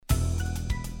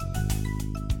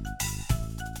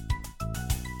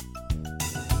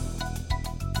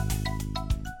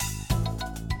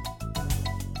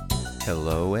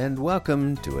Hello and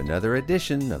welcome to another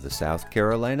edition of the South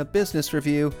Carolina Business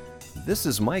Review. This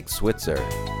is Mike Switzer.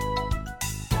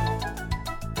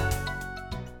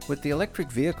 With the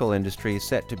electric vehicle industry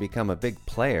set to become a big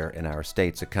player in our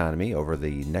state's economy over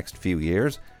the next few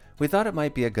years, we thought it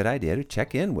might be a good idea to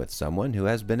check in with someone who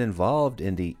has been involved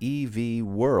in the EV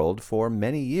world for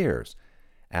many years.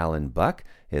 Alan Buck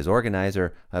is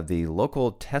organizer of the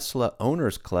local Tesla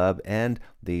Owners Club and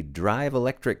the Drive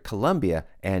Electric Columbia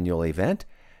annual event.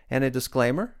 And a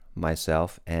disclaimer,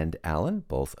 myself and Alan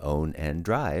both own and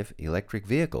drive electric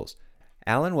vehicles.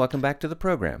 Alan, welcome back to the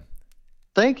program.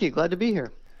 Thank you. Glad to be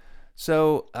here.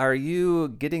 So, are you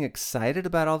getting excited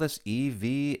about all this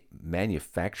EV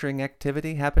manufacturing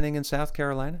activity happening in South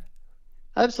Carolina?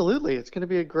 Absolutely. It's going to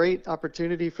be a great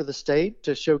opportunity for the state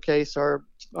to showcase our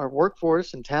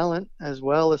workforce and talent, as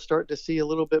well as start to see a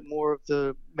little bit more of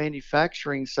the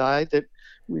manufacturing side that,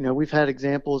 we've had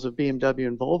examples of BMW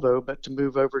and Volvo, but to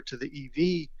move over to the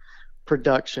EV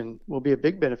production will be a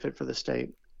big benefit for the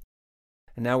state.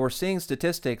 And now we're seeing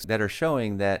statistics that are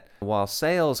showing that while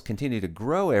sales continue to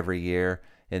grow every year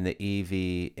in the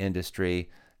EV industry,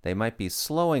 they might be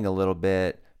slowing a little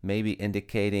bit, maybe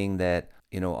indicating that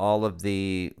all of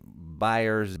the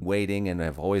buyers waiting and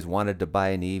have always wanted to buy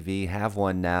an EV have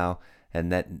one now,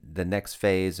 and that the next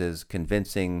phase is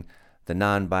convincing the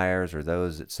non-buyers or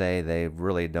those that say they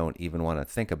really don't even want to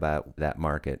think about that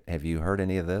market. Have you heard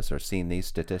any of this or seen these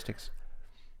statistics?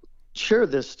 Sure,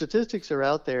 the statistics are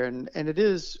out there, and it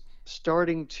is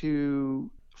starting to,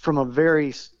 from a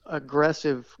very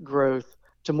aggressive growth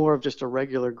to more of just a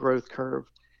regular growth curve.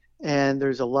 And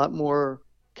there's a lot more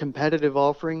competitive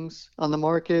offerings on the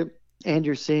market, and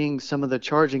you're seeing some of the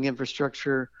charging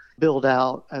infrastructure build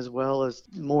out, as well as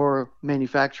more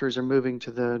manufacturers are moving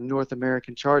to the North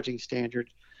American charging standard,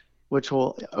 which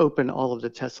will open all of the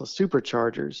Tesla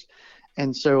superchargers.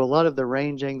 And so a lot of the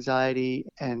range anxiety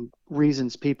and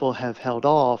reasons people have held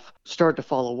off start to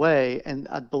fall away. And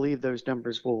I believe those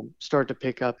numbers will start to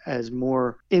pick up as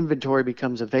more inventory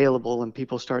becomes available and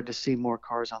people start to see more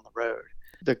cars on the road.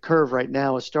 The curve right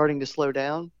now is starting to slow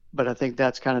down, but I think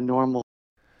that's kind of normal.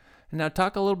 Now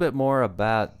talk a little bit more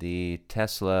about the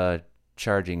Tesla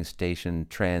charging station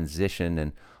transition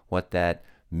and what that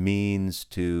means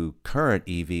to current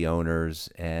EV owners,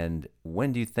 and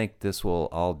when do you think this will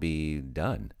all be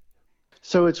done?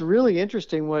 So it's really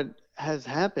interesting. What has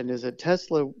happened is that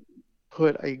Tesla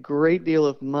put a great deal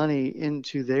of money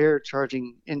into their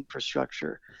charging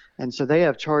infrastructure. And so they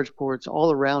have charge ports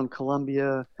all around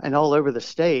Columbia and all over the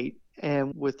state.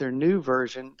 And with their new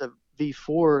version, the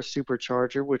V4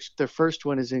 supercharger, which the first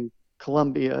one is in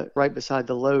Columbia, right beside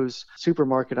the Lowe's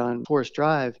supermarket on Forest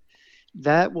Drive,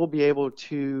 that will be able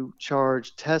to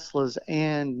charge Teslas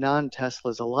and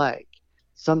non-Teslas alike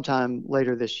sometime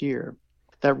later this year.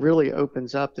 That really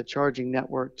opens up the charging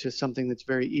network to something that's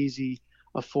very easy,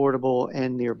 affordable,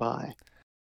 and nearby.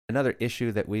 Another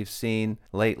issue that we've seen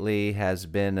lately has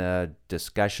been a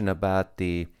discussion about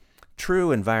the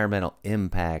true environmental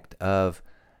impact of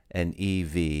an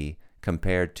EV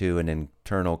compared to an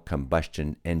internal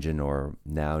combustion engine, or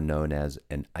now known as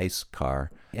an ICE car.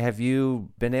 Have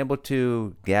you been able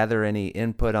to gather any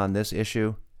input on this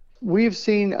issue? We've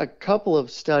seen a couple of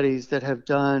studies that have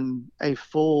done a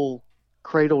full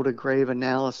cradle-to-grave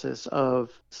analysis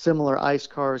of similar ICE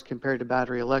cars compared to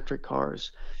battery electric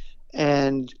cars.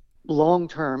 And long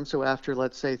term, so after,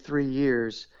 let's say, 3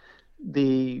 years,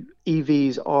 the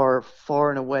EVs are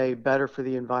far and away better for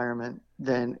the environment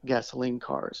than gasoline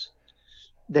cars.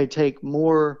 They take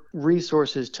more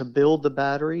resources to build the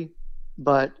battery,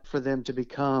 but for them to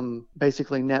become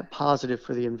basically net positive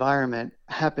for the environment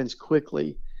happens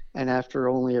quickly. And after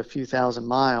only a few thousand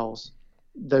miles,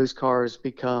 those cars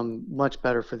become much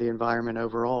better for the environment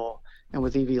overall. And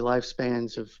with EV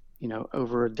lifespans of,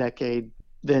 over a decade,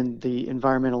 then the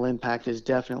environmental impact is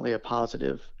definitely a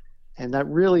positive. And that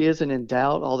really isn't in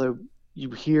doubt, although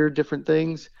you hear different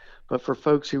things. But for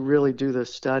folks who really do the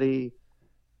study,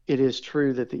 it is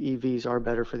true that the EVs are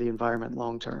better for the environment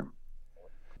long term.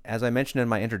 As I mentioned in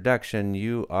my introduction,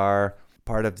 you are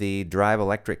part of the Drive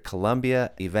Electric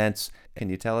Columbia events. Can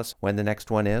you tell us when the next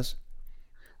one is?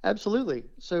 Absolutely.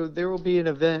 So there will be an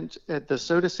event at the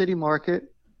Soda City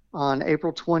Market on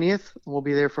April 20th. We'll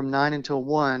be there from 9 until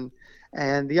 1.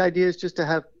 And the idea is just to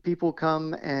have people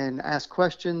come and ask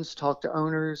questions, talk to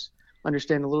owners,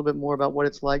 understand a little bit more about what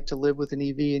it's like to live with an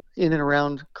EV in and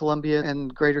around Columbia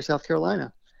and greater South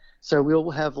Carolina. So we'll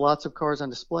have lots of cars on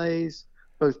displays,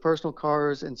 both personal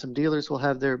cars, and some dealers will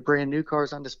have their brand new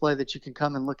cars on display that you can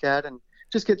come and look at and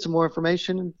just get some more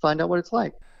information and find out what it's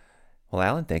like. Well,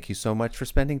 Alan, thank you so much for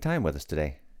spending time with us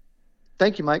today.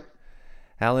 Thank you, Mike.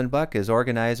 Alan Buck is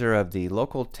organizer of the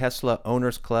local Tesla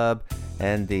Owners Club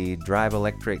and the Drive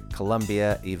Electric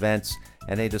Columbia events.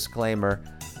 And a disclaimer,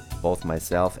 both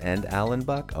myself and Alan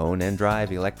Buck own and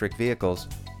drive electric vehicles.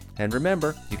 And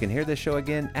remember, you can hear this show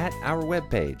again at our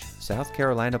webpage,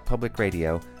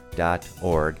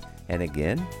 southcarolinapublicradio.org, and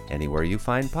again, anywhere you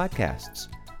find podcasts.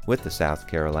 With the South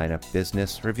Carolina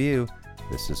Business Review,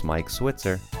 this is Mike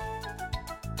Switzer.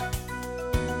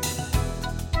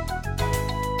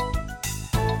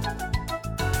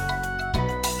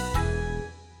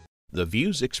 The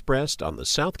views expressed on the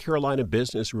South Carolina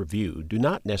Business Review do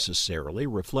not necessarily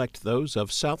reflect those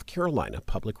of South Carolina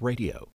Public Radio.